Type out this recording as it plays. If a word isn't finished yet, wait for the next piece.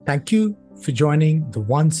Thank you for joining the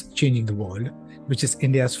Once Changing the World, which is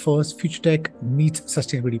India's first future tech meets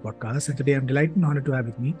sustainability podcast. And today I'm delighted and honored to have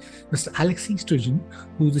with me Mr. Alexey Strygin,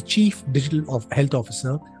 who is the Chief Digital Health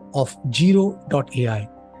Officer of Gero.ai,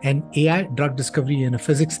 an AI drug discovery and a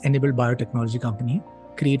physics-enabled biotechnology company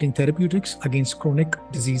creating therapeutics against chronic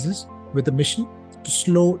diseases with a mission to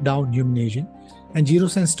slow down human aging, and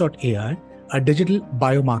Gerosense.ai, a digital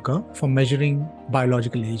biomarker for measuring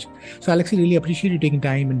biological age. So, Alexi, really appreciate you taking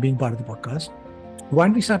time and being part of the podcast. Why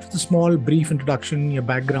don't we start with a small, brief introduction, your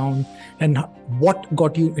background, and what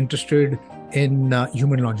got you interested in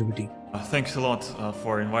human longevity? Thanks a lot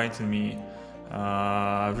for inviting me.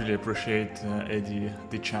 I really appreciate, Eddie,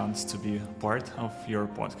 the chance to be part of your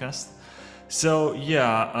podcast. So,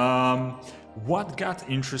 what got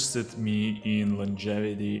interested me in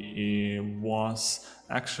longevity was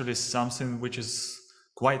actually something which is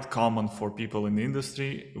quite common for people in the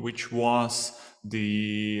industry, which was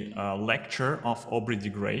the lecture of Aubrey de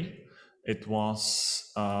Grey. It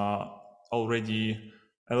was already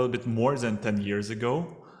a little bit more than 10 years ago.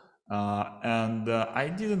 And I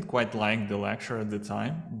didn't quite like the lecture at the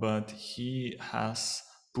time, but he has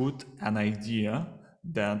put an idea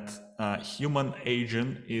that human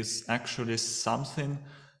aging is actually something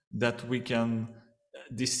that we can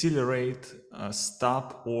decelerate,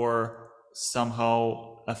 stop, or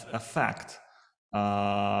somehow affect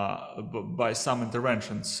by some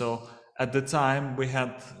intervention. So at the time we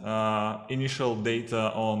had initial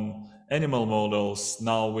data on animal models.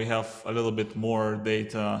 Now we have a little bit more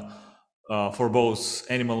data for both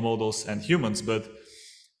animal models and humans, but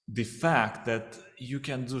the fact that you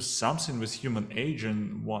can do something with human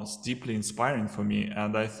aging was deeply inspiring for me,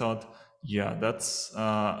 and I thought, yeah, that's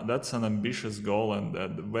an ambitious goal and a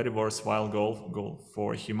very worthwhile goal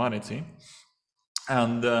for humanity.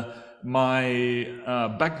 And my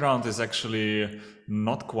background is actually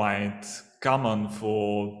not quite common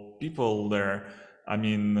for people there. I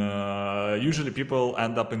mean, usually people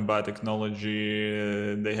end up in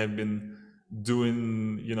biotechnology. They have been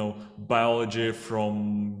doing, biology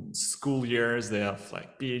from school years. They have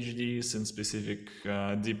like PhDs in specific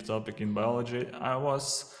deep topic in biology. I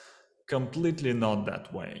was completely not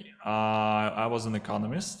that way. I was an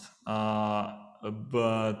economist,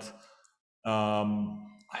 but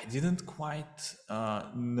I didn't quite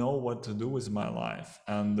know what to do with my life,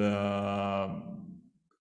 and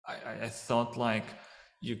I thought like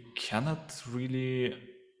you cannot really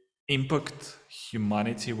impact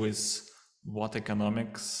humanity with what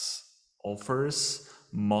economics offers.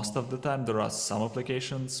 Most of the time, there are some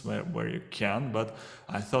applications where you can, but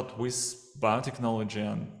I thought with biotechnology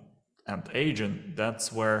and agent,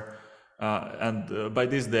 that's where, and by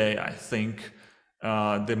this day, I think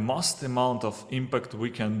the most amount of impact we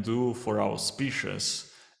can do for our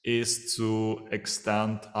species is to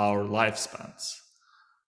extend our lifespans.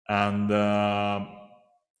 And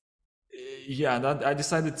I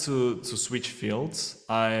decided to switch fields.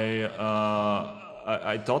 I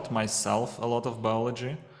taught myself a lot of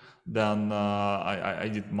biology. Then I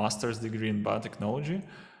did master's degree in biotechnology,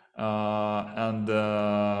 and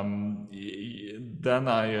then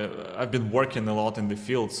I've been working a lot in the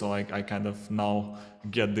field, so I kind of now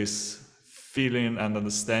get this feeling and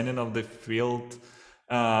understanding of the field,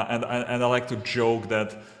 and I like to joke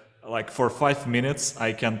that like for 5 minutes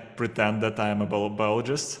I can pretend that I am a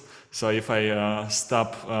biologist. So if I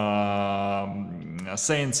stop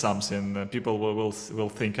saying something, people will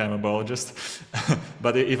think I'm a biologist.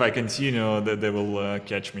 But if I continue, they will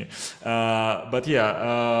catch me. But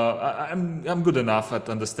yeah, I'm good enough at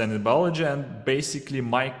understanding biology, and basically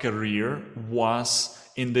my career was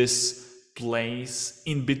in this place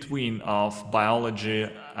in between of biology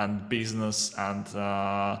and business, and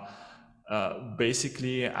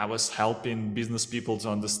basically I was helping business people to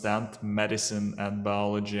understand medicine and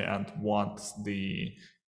biology and what the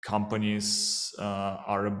companies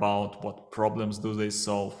are about, what problems do they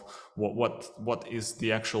solve, what is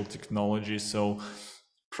the actual technology. So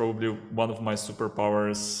probably one of my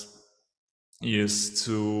superpowers is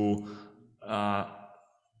to uh,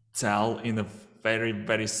 tell in a very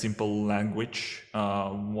very simple language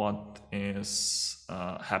what is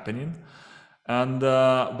happening, and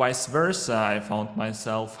vice versa. I found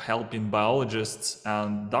myself helping biologists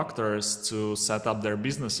and doctors to set up their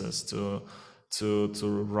businesses, to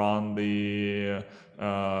run the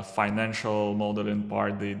financial modeling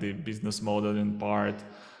part, the business modeling part,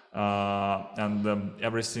 and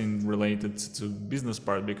everything related to business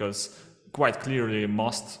part, because quite clearly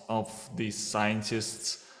most of these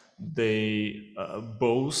scientists, they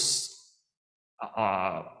both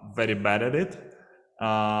are very bad at it,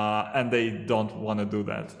 and they don't want to do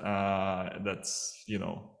that. That's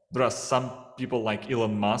There are some people like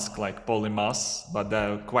Elon Musk, like polymaths, but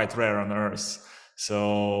they're quite rare on Earth.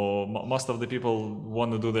 So most of the people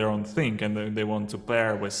want to do their own thing, and they want to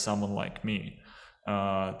pair with someone like me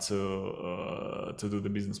to do the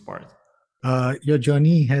business part. Your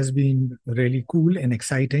journey has been really cool and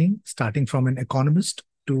exciting, starting from an economist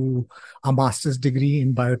to a master's degree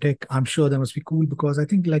in biotech. I'm sure that must be cool because I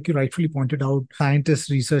think, like you rightfully pointed out,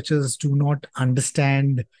 scientists, researchers do not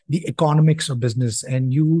understand the economics of business.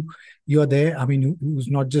 And you're there. I mean, who's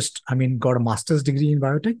not just, I mean, got a master's degree in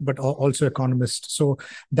biotech, but also economist. So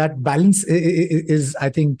that balance is, I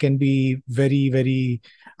think, can be very, very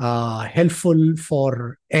helpful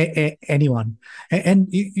for anyone. And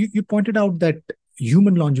you pointed out that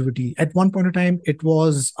human longevity, at one point in time, it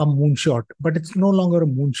was a moonshot, but it's no longer a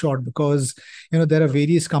moonshot because, there are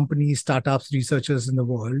various companies, startups, researchers in the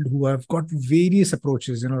world who have got various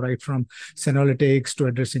approaches, right from senolytics to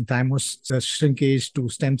addressing thymus shrinkage to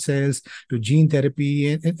stem cells to gene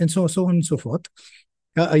therapy and so on and so forth.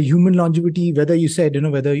 A human longevity, whether you said,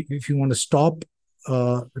 whether if you want to stop,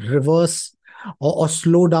 reverse, or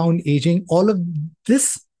slow down aging, all of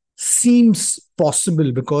this seems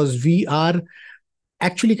possible because we are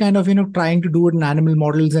actually kind of trying to do it in animal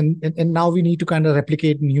models, and now we need to kind of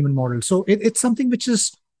replicate in human models. So it's something which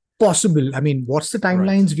is possible. I mean, what's the Right.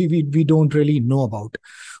 timelines we don't really know about.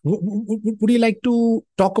 Would you like to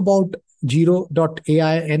talk about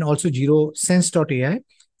Gero.ai and also Gerosense.ai?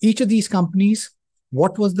 Each of these companies,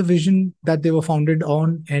 what was the vision that they were founded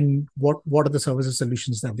on, and what are the services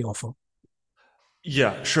solutions that they offer?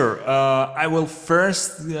 Yeah, sure. I will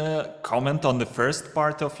first comment on the first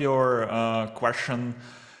part of your question.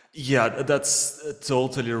 Yeah, that's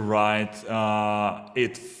totally right.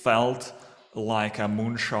 It felt like a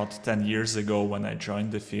moonshot 10 years ago when I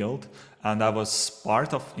joined the field, and I was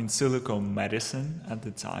part of in silico medicine at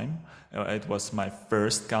the time. It was my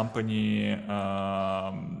first company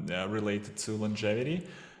related to longevity.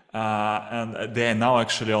 And they're now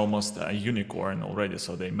actually almost a unicorn already,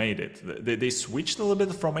 so they made it. They switched a little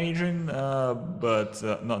bit from aging, but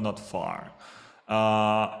not far.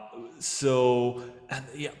 So, and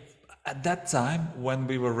yeah, at that time when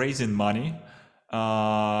we were raising money,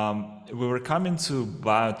 we were coming to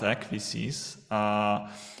biotech VCs,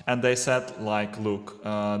 and they said like, look,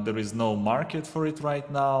 there is no market for it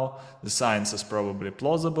right now. The science is probably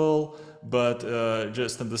plausible, but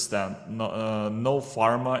just understand, no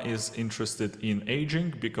pharma is interested in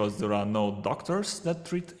aging because there are no doctors that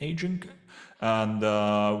treat aging, and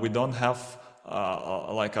we don't have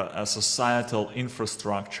like a societal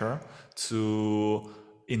infrastructure to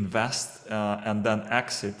invest and then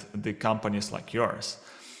exit the companies like yours.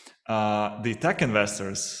 The tech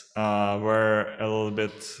investors were a little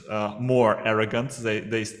bit more arrogant.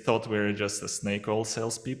 They thought we were just a snake oil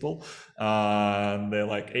salespeople. They're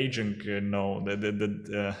like, aging, no,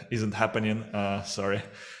 that isn't happening. Sorry.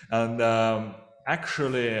 And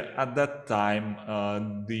actually, at that time,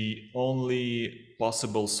 the only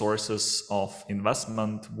possible sources of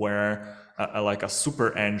investment were like a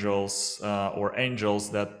super angels or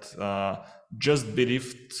angels that just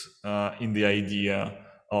believed in the idea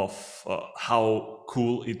of how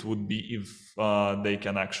cool it would be if they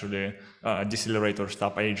can actually decelerate or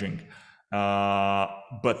stop aging.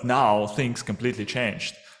 But now things completely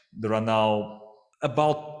changed. There are now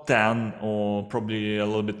about 10 or probably a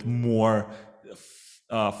little bit more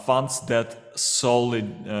funds that solely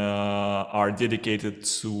are dedicated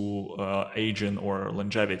to aging or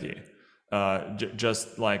longevity,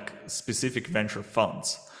 just like specific venture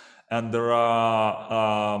funds. And there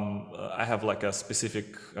are, I have like a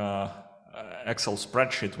specific Excel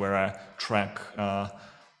spreadsheet where I track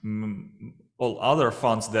all other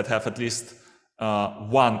funds that have at least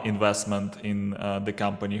one investment in the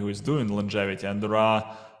company who is doing longevity, and there are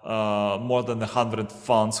more than 100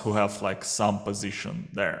 funds who have like some position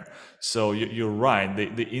there. So you're right.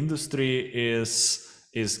 The industry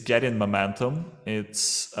is getting momentum.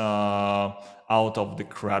 It's out of the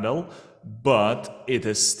cradle, but it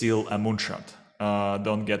is still a moonshot.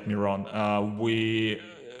 Don't get me wrong. We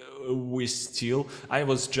still. I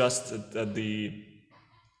was just at the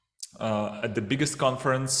biggest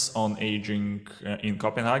conference on aging in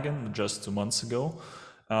Copenhagen just 2 months ago.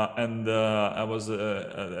 And I was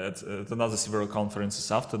at another several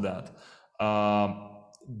conferences after that.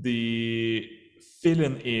 The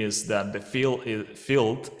feeling is that the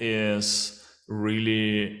field is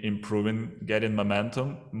really improving, getting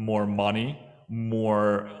momentum, more money,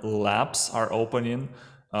 more labs are opening,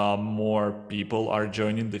 more people are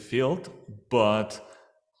joining the field, but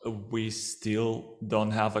we still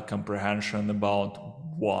don't have a comprehension about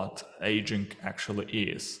what aging actually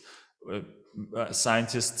is.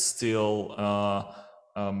 scientists still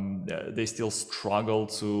they still struggle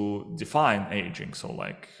to define aging. So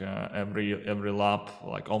like every lab,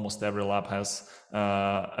 like almost every lab, has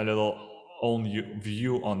a little own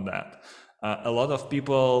view on that. A lot of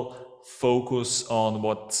people focus on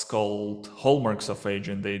what's called hallmarks of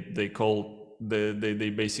aging. They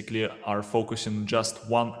basically are focusing just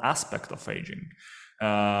one aspect of aging,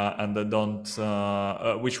 and they don't,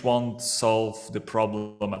 which won't solve the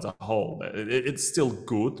problem as a whole. It's still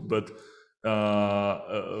good, but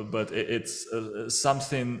it's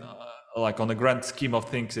something, like on the grand scheme of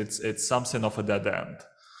things, it's something of a dead end.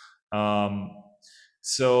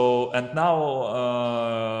 So, and now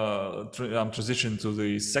I'm transitioning to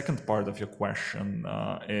the second part of your question,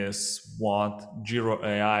 is what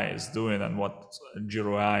Gero.Ai is doing and what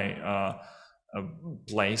Gero.Ai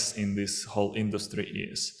place in this whole industry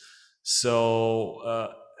is. So,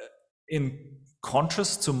 in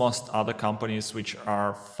contrast to most other companies which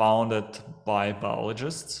are founded by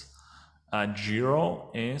biologists, Gero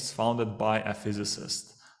is founded by a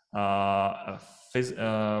physicist, and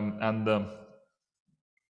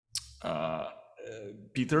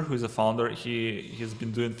Peter, who is a founder, he's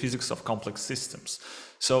been doing physics of complex systems.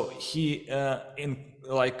 So he and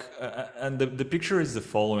the picture is the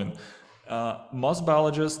following: most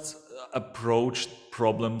biologists approach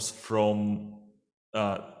problems from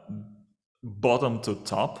bottom to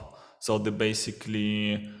top. So they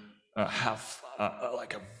basically have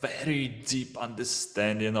like a very deep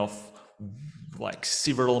understanding of like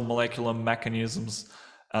several molecular mechanisms,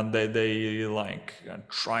 and they like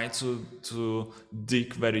try to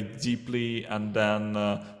dig very deeply, and then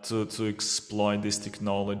to exploit this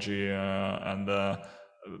technology,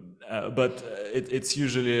 but it's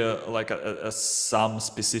usually like some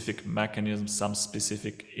specific mechanism, some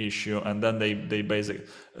specific issue, and then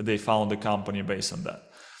they found a company based on that.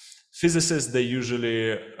 Physicists, they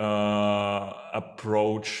usually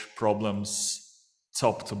approach problems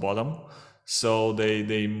top to bottom, so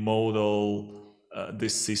they model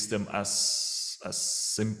this system as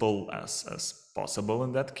simple as possible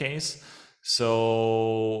in that case.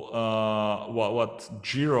 So what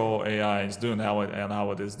Gero.Ai is doing, how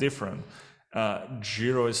it is different,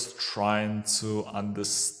 Gero is trying to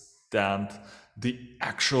understand the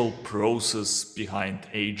actual process behind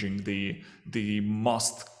aging, the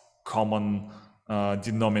most common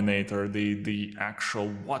denominator, the actual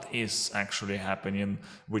what is actually happening,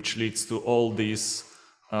 which leads to all these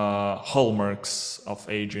hallmarks of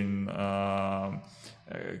aging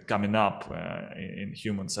coming up in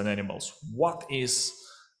humans and animals. What is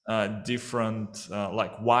different,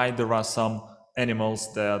 like why there are some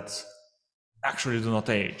animals that actually do not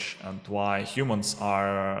age, and why humans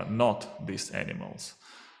are not these animals.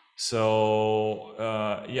 So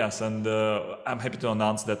yes, and I'm happy to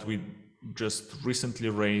announce that we just recently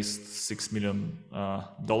raised $6 million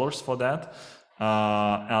for that.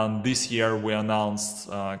 And this year we announced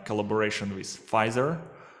collaboration with Pfizer,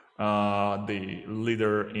 the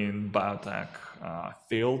leader in biotech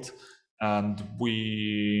field, and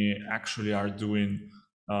we actually are doing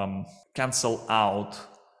cancel out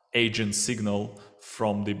agent signal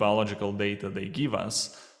from the biological data they give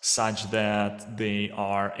us, such that they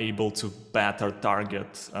are able to better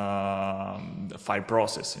target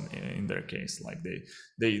fibrosis in their case. Like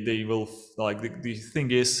they will, like the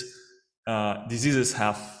thing is, diseases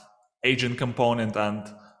have agent component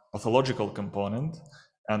and pathological component,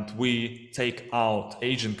 and we take out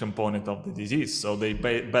agent component of the disease, so they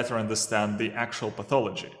better understand the actual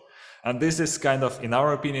pathology. And this is kind of, in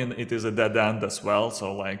our opinion, it is a dead end as well.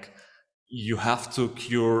 So like, you have to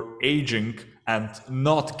cure aging and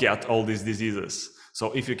not get all these diseases.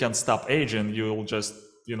 So if you can stop aging, you'll just,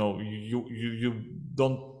 you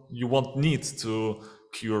won't need to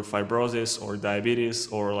cure fibrosis or diabetes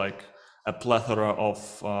or like a plethora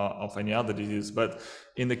of any other disease. But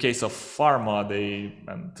in the case of pharma,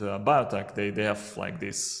 and biotech, they have like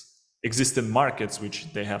these existing markets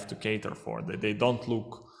which they have to cater for. They don't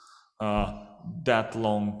look that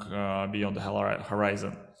long beyond the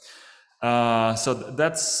horizon. So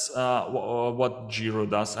that's what Gero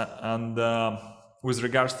does. And with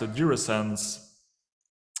regards to Gerosense,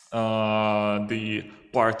 the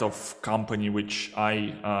part of company which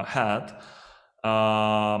I had,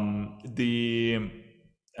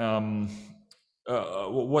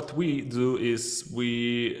 what we do is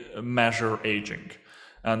we measure aging,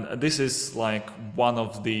 and this is like one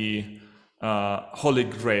of the holy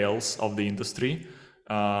grails of the industry,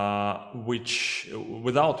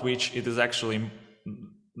 without which it is actually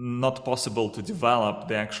not possible to develop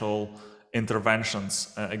the actual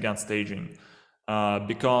interventions against aging,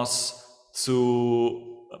 because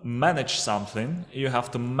to manage something, you have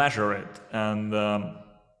to measure it. And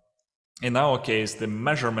in our case, the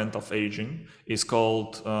measurement of aging is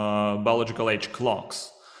called biological age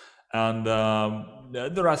clocks. And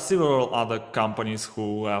there are several other companies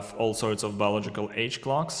who have all sorts of biological age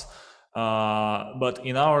clocks. But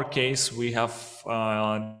in our case, we have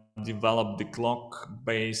developed the clock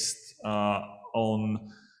based on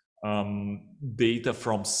data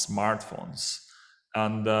from smartphones.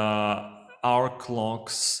 And our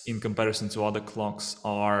clocks, in comparison to other clocks,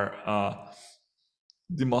 are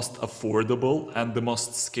the most affordable and the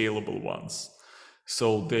most scalable ones.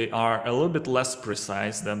 So they are a little bit less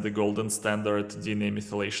precise than the golden standard DNA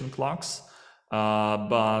methylation clocks,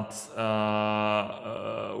 but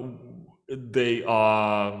they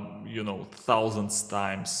are, thousands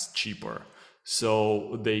times cheaper.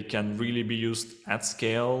 So they can really be used at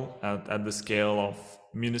scale, at the scale of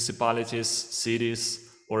municipalities, cities,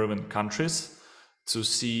 or even countries, to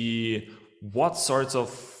see what sorts of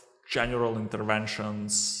general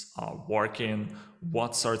interventions are working,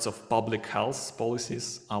 what sorts of public health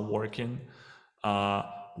policies are working,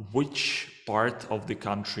 which part of the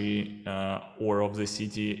country or of the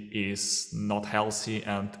city is not healthy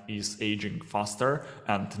and is aging faster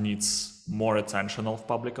and needs more attention of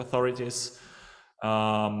public authorities.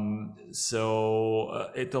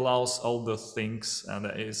 So it allows all the things, and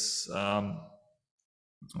is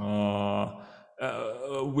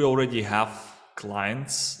we already have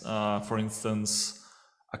clients. For instance,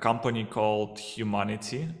 a company called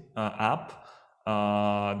Humanity app.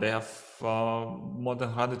 They have more than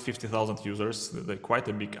 150,000 users. They're quite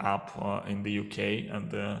a big app in the UK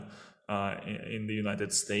and in the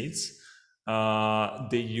United States.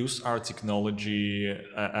 They use our technology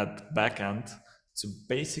at backend to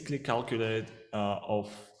basically calculate of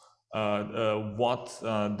what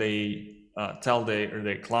they tell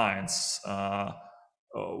their clients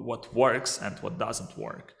what works and what doesn't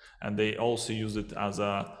work, and they also use it as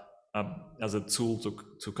a tool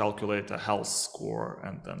to calculate a health score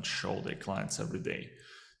and then show their clients every day.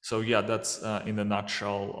 So yeah, that's in a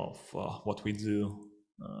nutshell of what we do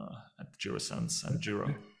at Gerosense and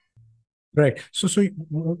Gero. Right. So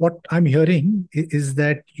what I'm hearing is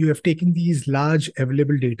that you have taken these large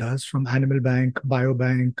available data from Animal Bank,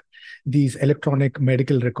 Biobank, these electronic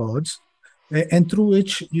medical records, and through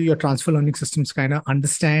which your transfer learning systems kind of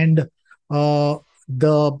understand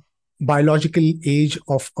the biological age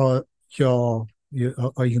of a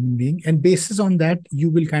human being, and basis on that, you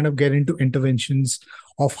will kind of get into interventions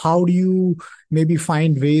of how do you maybe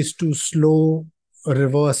find ways to slow,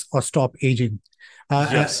 reverse, or stop aging.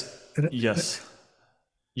 Yes.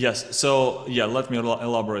 Yes. So yeah, let me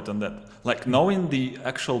elaborate on that. Like, knowing the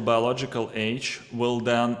actual biological age will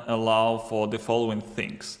then allow for the following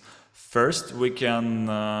things. First, we can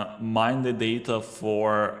mine the data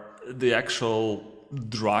for the actual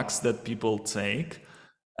drugs that people take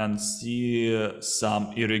and see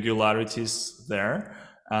some irregularities there.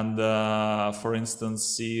 And for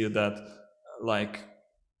instance, see that, like,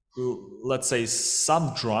 let's say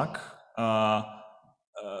some drug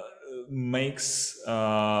makes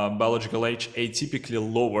biological age atypically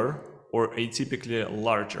lower or atypically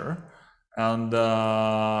larger, and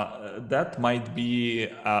that might be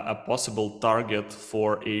a possible target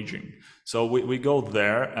for aging. So we go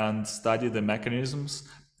there and study the mechanisms,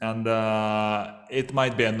 and it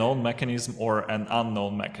might be a known mechanism or an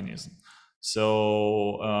unknown mechanism.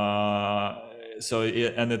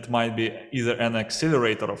 And it might be either an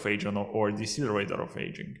accelerator of aging or decelerator of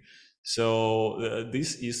aging. So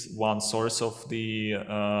this is one source of the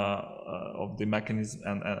mechanism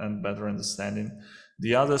and better understanding.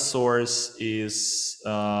 The other source is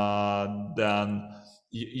then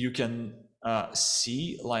you can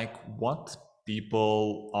see, like, what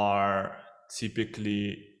people are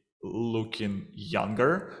typically looking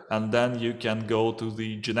younger, and then you can go to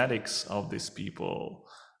the genetics of these people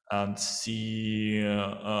and see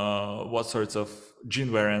what sorts of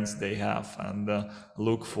gene variants they have, and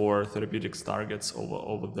look for therapeutics targets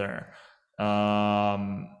over there.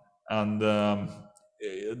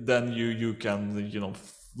 Then you can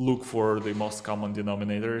look for the most common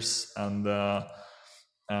denominators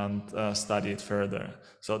and study it further.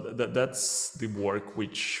 So that's the work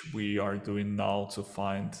which we are doing now to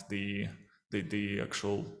find the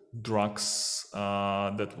actual drugs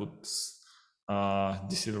that would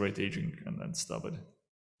decelerate aging and stop it.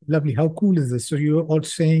 Lovely. How cool is this? So you're also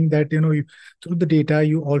saying that, through the data,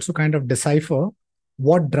 you also kind of decipher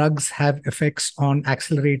what drugs have effects on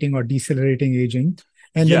accelerating or decelerating aging.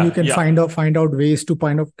 and then you can yeah. find out ways to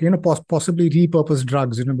possibly repurpose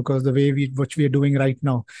drugs, because the way which we are doing right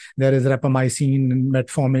now, there is rapamycin and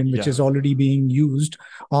metformin which Yeah. is already being used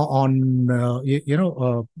on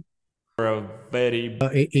For a very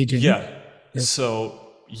aging. yeah. Yes. So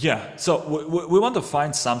we want to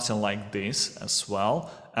find something like this as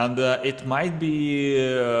well, and it might be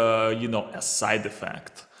a side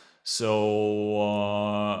effect. So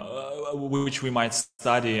which we might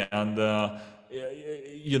study, and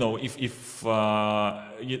if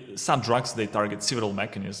some drugs, they target several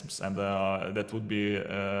mechanisms, and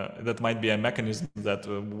that might be a mechanism that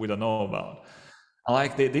we don't know about.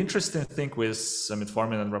 Like the interesting thing with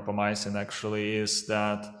metformin and rapamycin actually is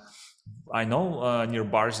that I know Nir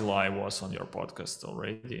Barzilai was on your podcast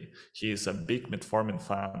already. He is a big metformin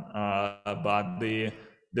fan, but the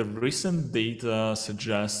recent data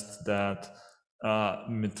suggests that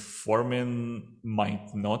metformin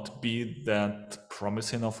might not be that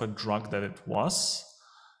promising of a drug that it was.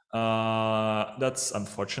 That's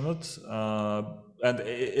unfortunate, and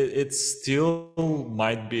it still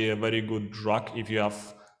might be a very good drug if you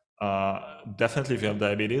have definitely if you have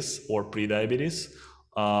diabetes or pre-diabetes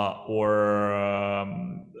or a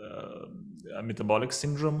metabolic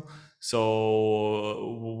syndrome.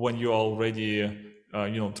 So when you already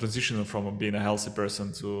transition from being a healthy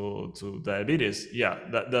person to diabetes, yeah,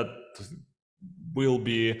 that will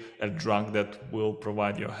be a drug that will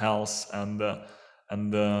provide you health and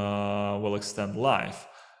will extend life.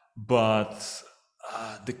 But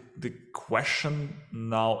the question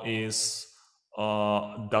now is,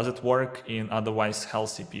 does it work in otherwise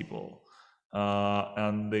healthy people?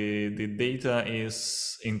 And the data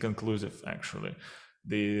is inconclusive actually.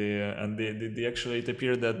 Actually it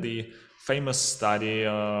appeared that the famous study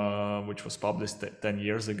which was published 10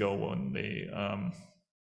 years ago when they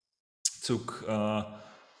took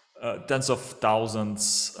tens of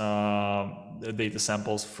thousands data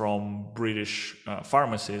samples from British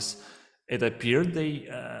pharmacies, it appeared they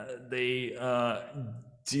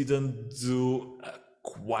didn't do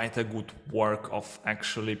quite a good work of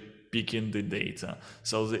actually picking the data.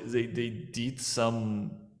 So they did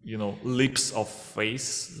some leaps of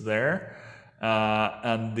faith there,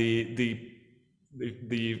 and the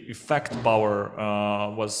effect power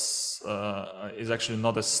is actually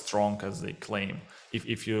not as strong as they claim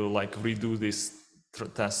if you like redo this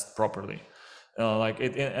test properly.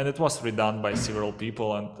 And it was redone by several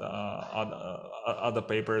people, and other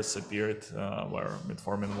papers appeared where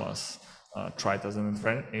metformin was tried as an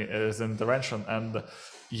intervention, and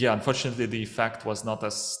yeah, unfortunately the effect was not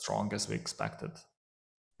as strong as we expected.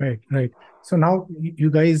 Right. So now you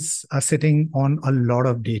guys are sitting on a lot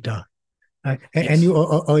of data. And Yes. you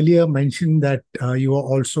earlier mentioned that you are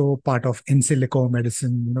also part of in silico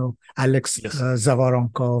medicine. Alex Yes.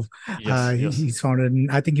 Zavaronkov, Yes. he's founded, and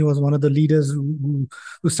I think he was one of the leaders who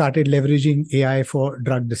started leveraging AI for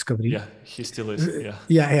drug discovery. Yeah, he still is. Yeah.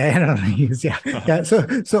 Yeah, I know he is. Yeah.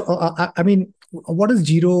 I mean, what is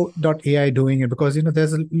Gero.ai doing? Because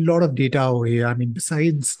there's a lot of data over here. I mean,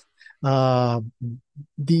 besides uh,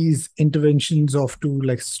 these interventions of to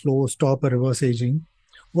like slow, stop, or reverse aging,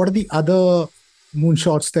 what are the other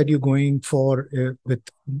moonshots that you're going for with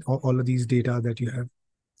all of these data that you have?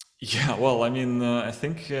 Yeah, well, I mean, I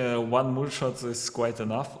think one moonshot is quite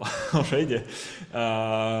enough already.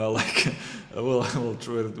 Like,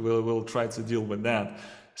 we'll try to deal with that.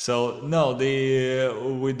 So no,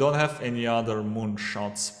 we don't have any other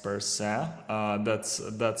moonshots per se.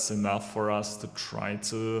 That's enough for us to try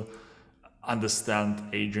to understand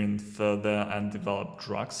aging further and develop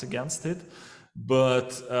drugs against it.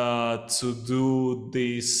 But to do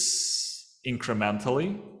this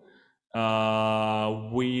incrementally,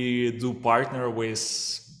 we do partner with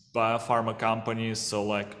biopharma companies, so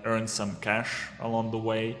like earn some cash along the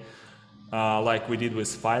way, like we did with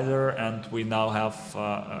Pfizer, and we now have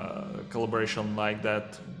a collaboration like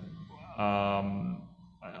that um,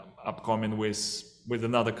 upcoming with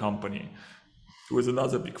another company, with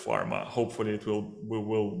another big pharma. Hopefully, we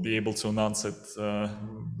will be able to announce it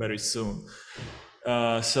very soon.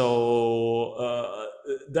 So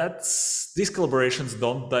that's these collaborations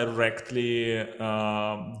don't directly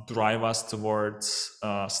drive us towards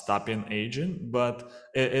stopping aging, but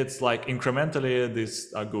it's like incrementally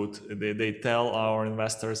these are good. They tell our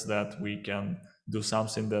investors that we can do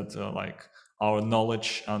something that like our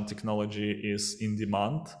knowledge and technology is in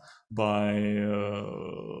demand by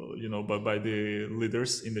by the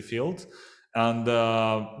leaders in the field, and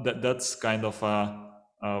that's kind of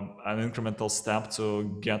an incremental step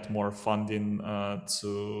to get more funding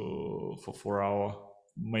for our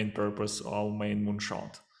main purpose, our main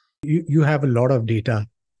moonshot. You have a lot of data.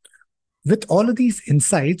 With all of these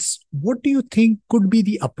insights, what do you think could be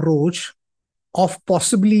the approach of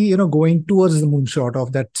possibly, going towards the moonshot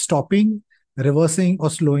of that stopping, reversing, or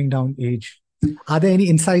slowing down age? Are there any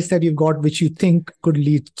insights that you've got which you think could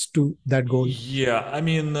lead to that goal? Yeah, I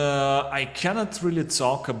mean, I cannot really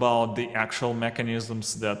talk about the actual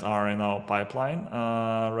mechanisms that are in our pipeline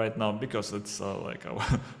right now because it's like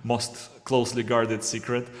a most closely guarded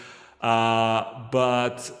secret.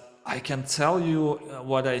 But I can tell you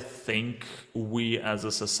what I think we as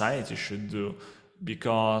a society should do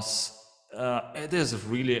because it is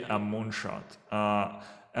really a moonshot.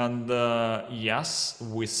 And yes,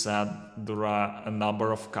 we said there are a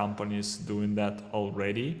number of companies doing that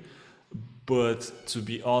already. But to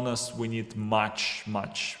be honest, we need much,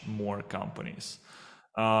 much more companies.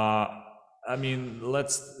 I mean,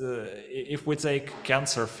 if we take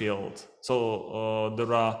cancer field, so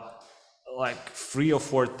there are like 3 or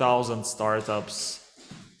 4 thousand startups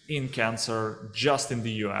in cancer just in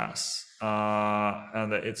the US,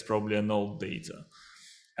 and it's probably an old data.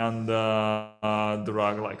 And there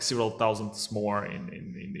are like several thousands more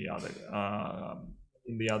in the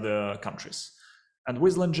other countries. And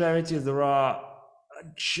with longevity, there are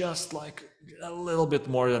just like a little bit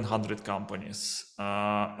more than 100 companies.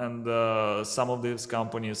 And some of these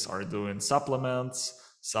companies are doing supplements.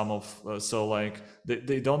 So like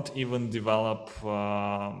they don't even develop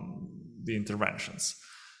the interventions.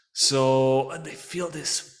 So they feel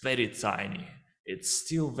this very tiny. It's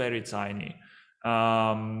still very tiny.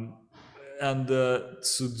 Um, and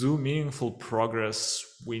to do meaningful progress,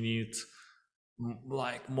 we need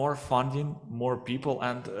like more funding, more people,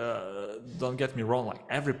 and don't get me wrong, like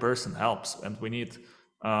every person helps, and we need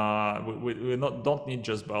we not don't need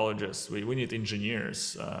just biologists. We need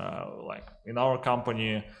engineers. Like in our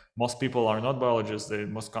company, most people are not biologists.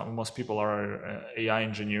 Most people are AI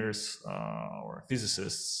engineers or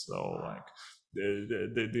physicists. So like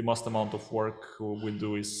the most amount of work we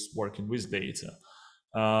do is working with data.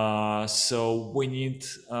 So we need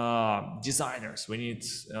designers. We need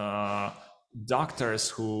doctors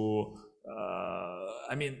who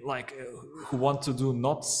I mean like who want to do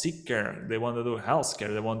not sick care, they want to do health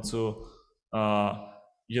care, they want to uh,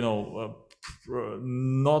 you know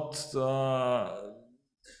not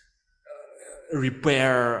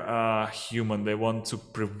repair human, they want to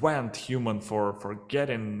prevent human for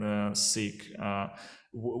getting sick.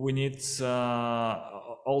 We need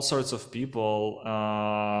all sorts of people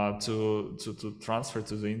to transfer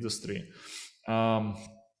to the industry.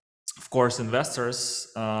 Of course,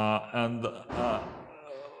 investors, and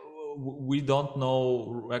we don't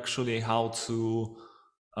know actually how to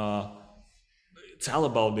uh, tell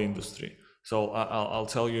about the industry. So I'll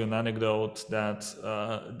tell you an anecdote that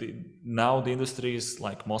now the industry is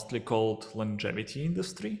like mostly called longevity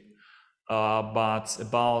industry, but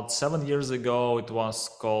about 7 years ago it was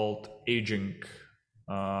called aging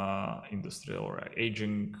industry, or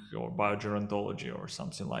aging or biogerontology or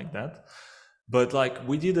something like that. But like uh,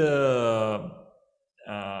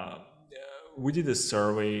 we did a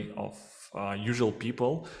survey of usual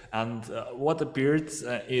people, and what appeared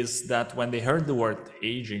is that when they heard the word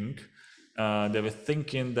aging, they were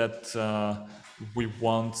thinking that we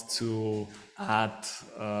want to add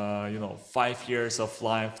 5 years of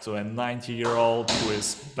life to a 90-year-old who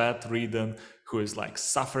is bedridden, who is like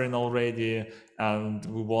suffering already, and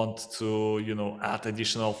we want to add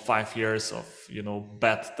additional 5 years of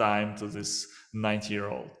bed time to this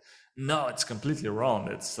 90-year-old. No, it's completely wrong.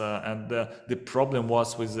 It's and the problem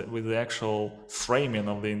was with the actual framing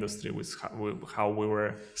of the industry, with how we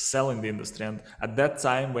were selling the industry. And at that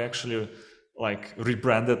time, we actually like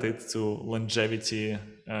rebranded it to longevity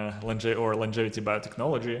or longevity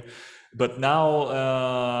biotechnology. But now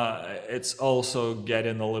it's also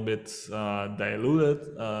getting a little bit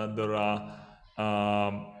diluted. There are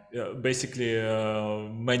basically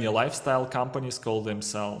many lifestyle companies call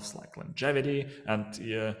themselves like longevity, and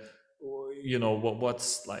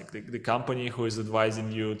what's like the company who is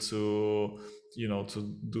advising you to to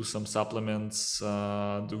do some supplements,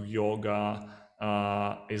 do yoga,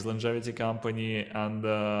 is longevity company, and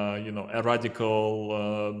a radical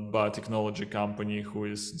biotechnology company who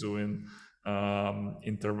is doing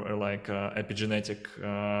epigenetic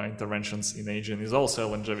interventions in aging is also a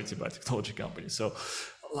longevity biotechnology company. So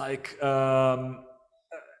like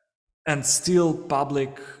and still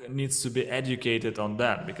public needs to be educated on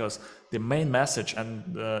that, because the main message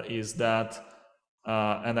is that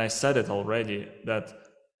and I said it already, that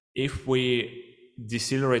if we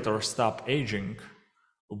decelerate or stop aging,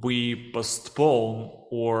 we postpone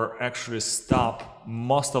or actually stop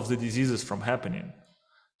most of the diseases from happening.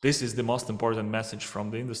 This is the most important message from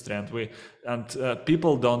the industry, and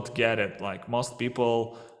people don't get it. Like most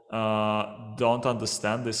people don't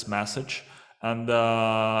understand this message, and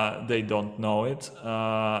they don't know it.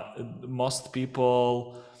 Most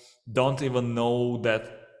people don't even know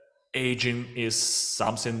that aging is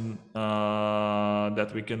something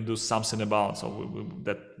that we can do something about. So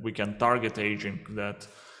that we can target aging, that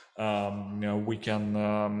we can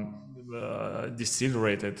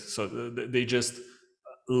decelerate it. So they just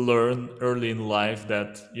learn early in life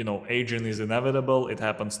that aging is inevitable, it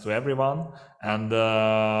happens to everyone, and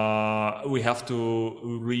we have to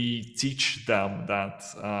re-teach them that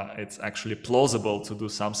it's actually plausible to do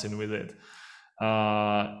something with it.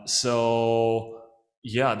 So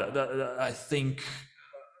yeah, I think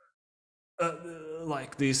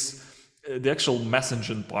like this, the actual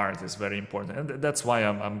messaging part is very important, and that's why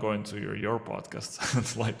I'm going to your podcast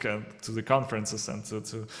and like to the conferences and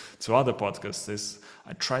to other podcasts. Is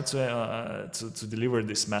I try to deliver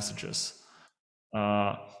these messages,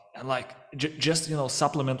 and like just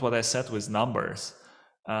supplement what I said with numbers.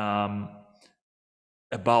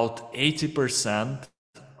 About 80%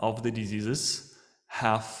 of the diseases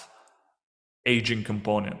have aging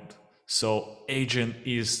component. So aging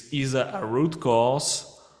is either a root cause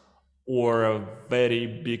or a very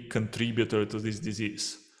big contributor to this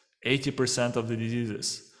disease. 80% of the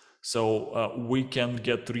diseases. So we can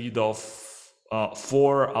get rid of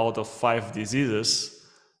 4 out of 5 diseases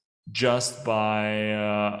just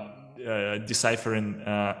by deciphering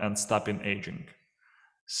and stopping aging.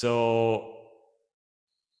 So,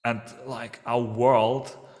 and like our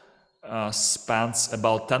world spends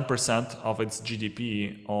about 10% of its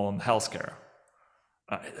GDP on healthcare.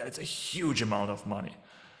 It's a huge amount of money.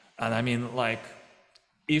 And I mean, like,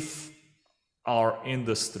 if our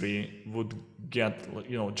industry would get,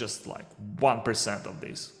 just like 1% of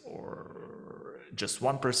this, or just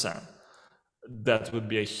 1%, that would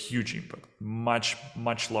be a huge impact, much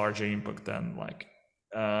larger impact than like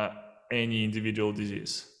any individual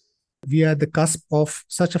disease. We are at the cusp of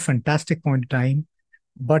such a fantastic point in time.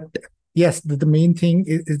 But yes, the main thing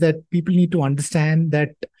is that people need to understand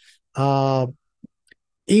that uh,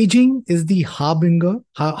 aging is the harbinger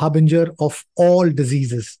of all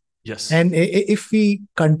diseases. Yes. And if we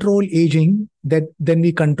control aging, that then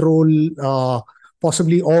we control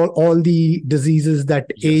possibly all the diseases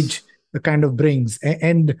that Yes. age kind of brings.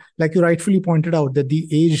 And like you rightfully pointed out, that the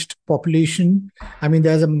aged population, I mean,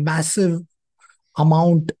 there's a massive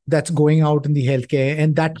amount that's going out in the healthcare,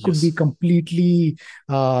 and that could be Yes. completely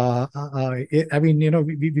I mean,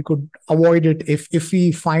 we could avoid it if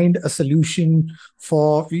we find a solution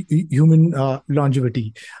for human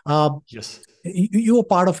longevity. Yes. You are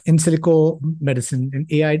part of in silico medicine, and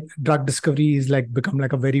AI drug discovery is like become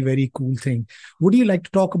like a very, very cool thing. Would you like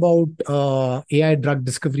to talk about AI drug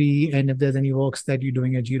discovery, and if there's any works that you're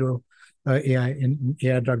doing at Gero AI in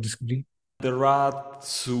AI drug discovery? There are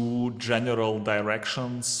 2 general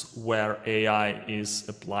directions where AI is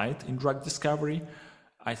applied in drug discovery.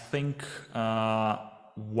 I think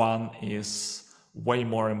one is way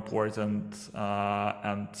more important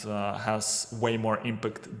and has way more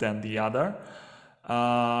impact than the other.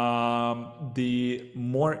 The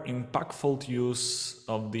more impactful use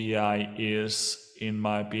of the AI is, in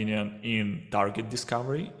my opinion, in target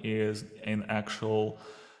discovery, is in actual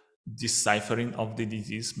deciphering of the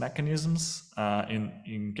disease mechanisms,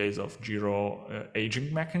 in case of Gero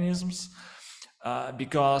aging mechanisms,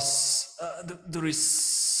 because there is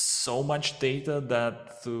so much data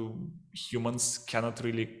that humans cannot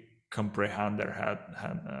really comprehend their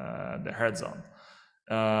heads on,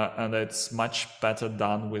 and it's much better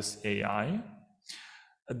done with AI.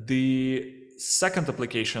 The second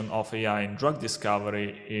application of AI in drug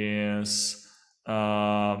discovery is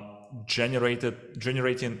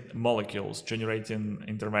generating molecules, generating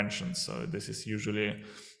interventions. So this is usually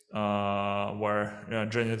where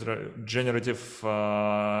generative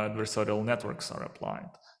adversarial networks are applied.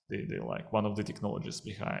 They like one of the technologies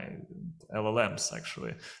behind LLMs,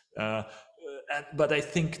 actually. But I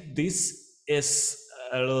think this is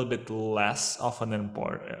a little bit less of an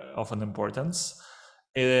importance.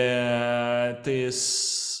 It is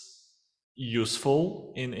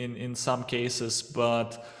useful in some cases,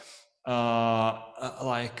 but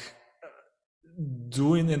like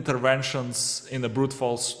doing interventions in a brute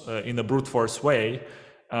force way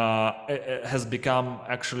it has become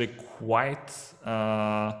actually quite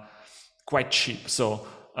cheap. So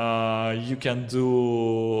you can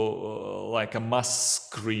do like a mass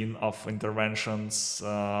screen of interventions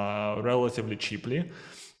relatively cheaply,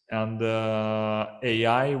 and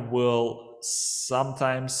AI will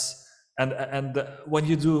sometimes And when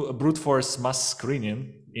you do a brute force mass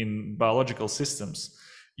screening in biological systems,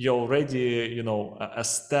 you're already a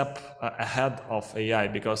step ahead of AI,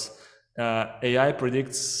 because AI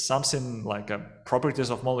predicts something like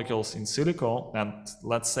properties of molecules in silico, and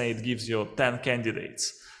let's say it gives you 10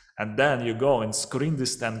 candidates, and then you go and screen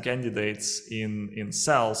these 10 candidates in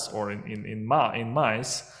cells or in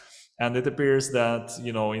mice, and it appears that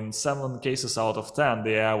in 7 cases out of 10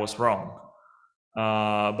 the AI was wrong.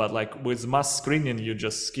 But like with mass screening, you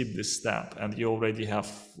just skip this step and you already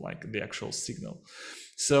have like the actual signal.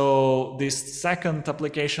 So this second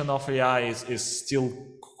application of AI is still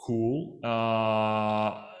cool,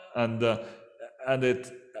 and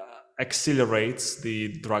it accelerates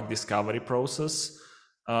the drug discovery process.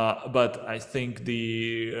 But I think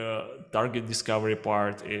the target discovery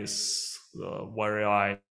part is where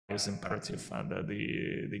AI is imperative and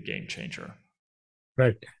the game changer.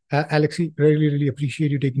 Right. Alexey, really, really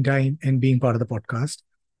appreciate you taking time and being part of the podcast.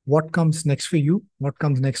 What comes next for you? What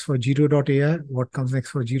comes next for Gero.ai? What comes next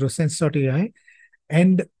for Gerosense.ai?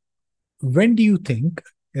 And when do you think,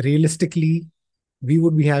 realistically, we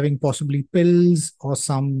would be having possibly pills or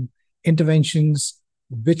some interventions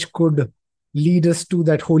which could lead us to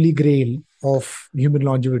that holy grail of human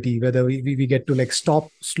longevity, whether we get to like stop,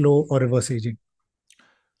 slow, or reverse aging?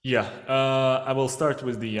 Yeah, I will start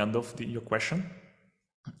with the end of your question.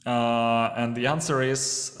 And the answer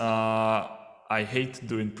is I hate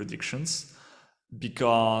doing predictions,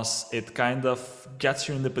 because it kind of gets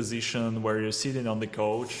you in the position where you're sitting on the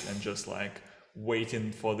couch and just like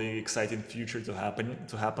waiting for the exciting future to happen.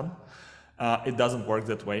 It doesn't work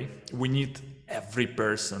that way. We need every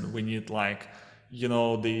person. We need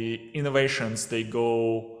the innovations. They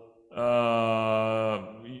go.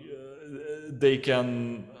 They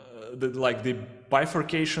can the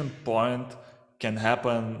bifurcation point can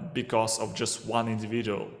happen because of just one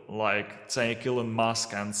individual, like say Elon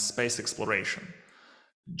Musk and space exploration.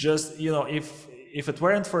 Just if it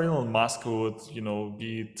weren't for Elon Musk, who would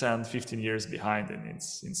be 10-15 years behind in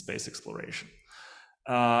space exploration.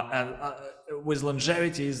 And with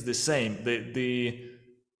longevity is the same.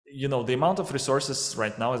 The amount of resources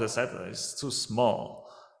right now, as I said, is too small.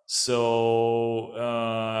 So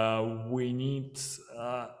we need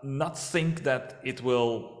not think that it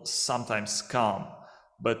will sometimes come,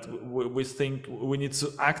 but we think we need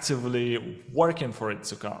to actively working for it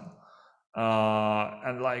to come.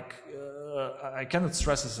 And I cannot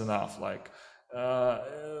stress this enough. Uh,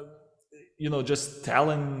 just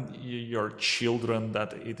telling your children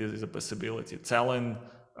that it is a possibility, telling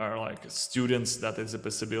students that it's a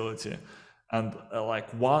possibility, and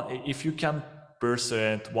if you can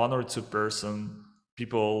persuade 1 or 2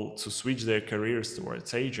 people to switch their careers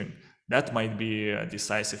towards aging, that might be a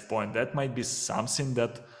decisive point. That might be something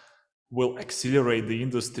that will accelerate the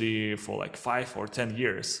industry for like 5 or 10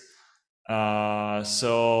 years.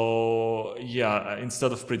 So yeah,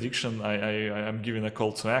 instead of prediction, I'm giving a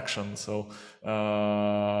call to action. So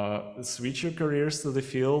switch your careers to the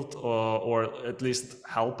field, or at least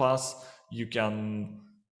help us. You can,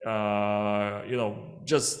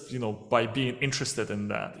 just by being interested in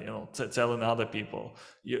that, telling other people,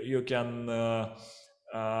 you can.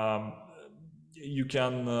 Um, you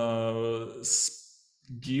can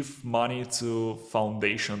give money to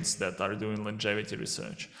foundations that are doing longevity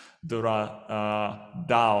research. There are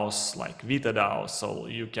DAOs like Vita DAO, so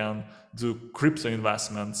you can do crypto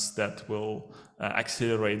investments that will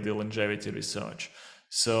accelerate the longevity research.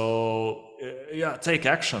 So yeah, take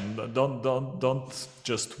action. Don't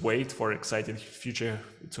just wait for exciting future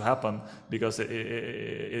to happen, because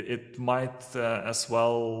it might as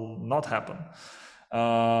well not happen.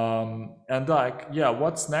 And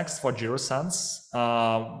what's next for Gerosense?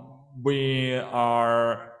 We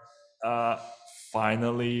are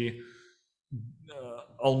finally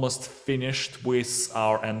almost finished with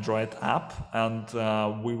our Android app, and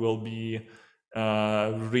we will be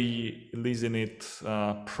releasing it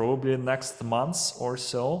probably next month or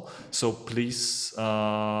so. So please,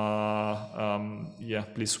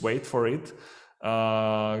 please wait for it.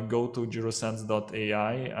 Go to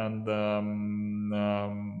Gerosense.ai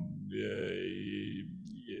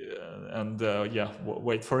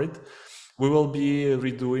wait for it. We will be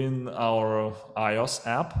redoing our iOS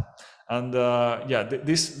app, and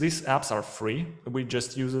these apps are free. We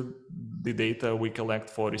just use the data we collect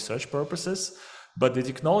for research purposes, but the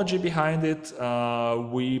technology behind it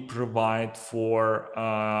we provide for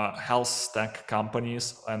health tech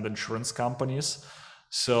companies and insurance companies.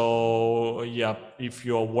 So yeah, if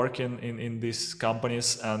you're working in these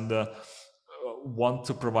companies and want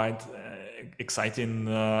to provide exciting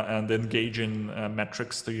and engaging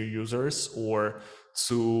metrics to your users, or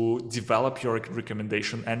to develop your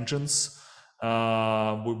recommendation engines,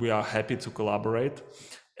 we are happy to collaborate.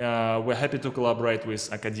 We're happy to collaborate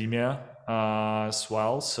with academia as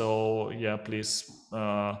well. So yeah, please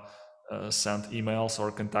send emails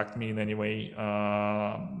or contact me in any way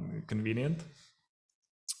convenient.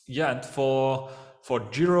 Yeah, and for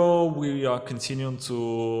Gero, we are continuing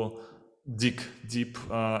to dig deep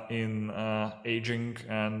in aging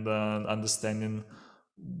and understanding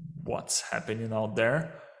what's happening out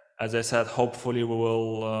there. As I said, hopefully we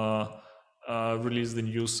will release the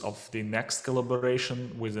news of the next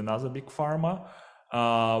collaboration with another big pharma.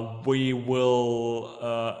 We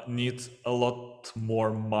will need a lot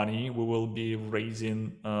more money. We will be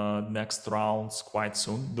raising next rounds quite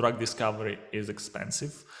soon. Drug discovery is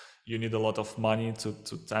expensive. You need a lot of money to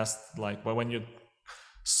test. Like when you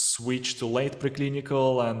switch to late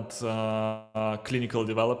preclinical and clinical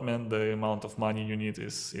development, the amount of money you need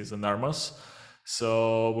is enormous.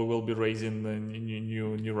 So we will be raising the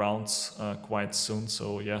new rounds quite soon.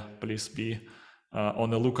 So yeah, please be on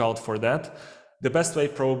the lookout for that. The best way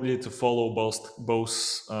probably to follow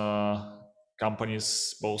both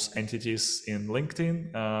companies, both entities in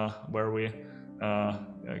LinkedIn, where we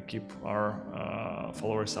keep our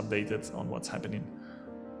followers updated on what's happening.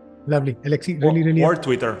 Lovely, Alexey. Really, or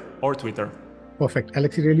Twitter. Perfect.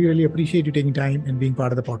 Alexey, really appreciate you taking time and being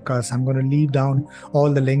part of the podcast. I'm going to leave down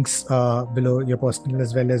all the links below, your personal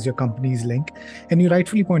as well as your company's link. And you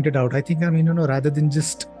rightfully pointed out, I think, rather than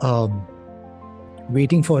just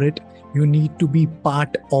waiting for it, you need to be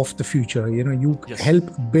part of the future. Yes. Help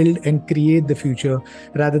build and create the future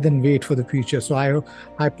rather than wait for the future. So I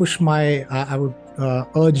would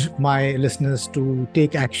urge my listeners to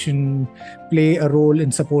take action, play a role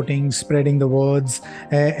in supporting, spreading the words.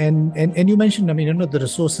 And you mentioned, the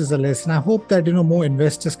resources are less, and I hope that more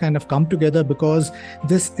investors kind of come together, because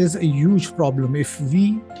this is a huge problem. If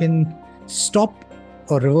we can stop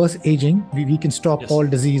or reverse aging, we can stop Yes. all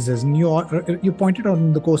diseases. And you pointed out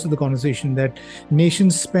in the course of the conversation that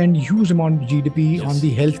nations spend huge amount of GDP Yes. on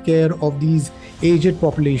the healthcare of these aged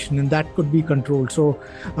population, and that could be controlled. So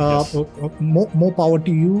Yes. more power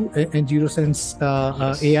to you and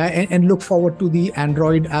Gerosense.Ai, and look forward to the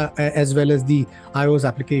Android as well as the iOS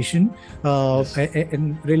application. Yes.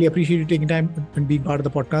 And really appreciate you taking time and being part of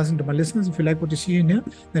the podcast. And to my listeners, if you like what you see in here,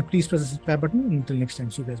 then please press the subscribe button. Until next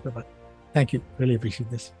time, see you guys. Bye-bye. Thank you. Really appreciate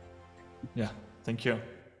this. Yeah, thank you.